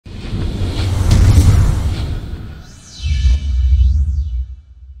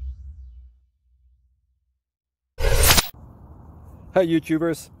Hey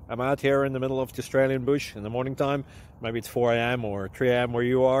YouTubers, I'm out here in the middle of the Australian bush in the morning time. Maybe it's 4 a.m. or 3 a.m. where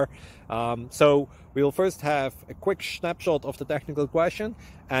you are. So we'll first have a quick snapshot of the technical question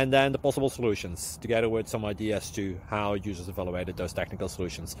and then the possible solutions, together with some ideas to how users evaluated those technical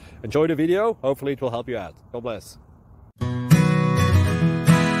solutions. Enjoy the video, hopefully it will help you out. God bless.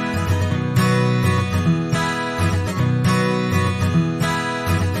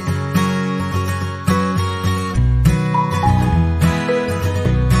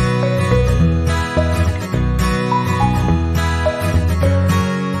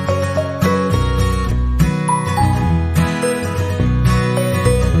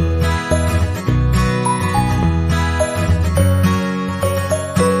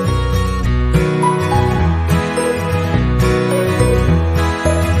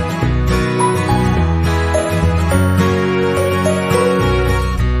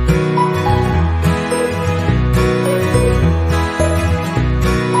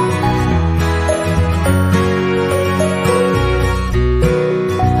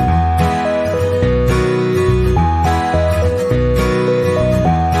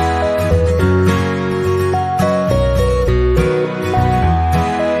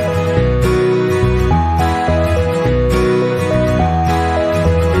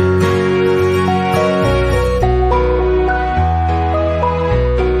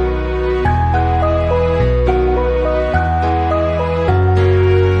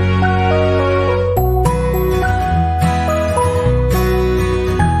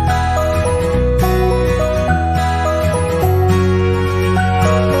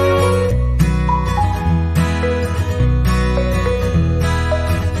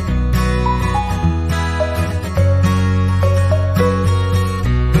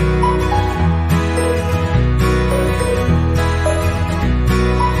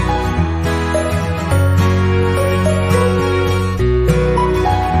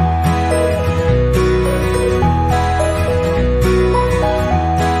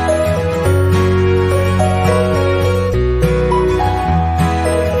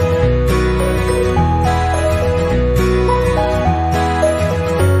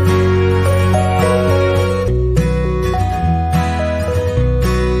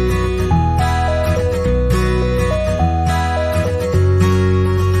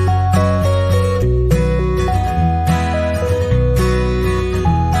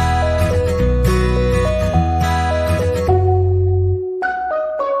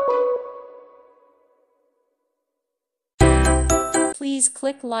 Please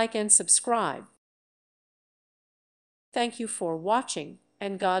click like and subscribe. Thank you for watching,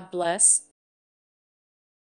 and God bless.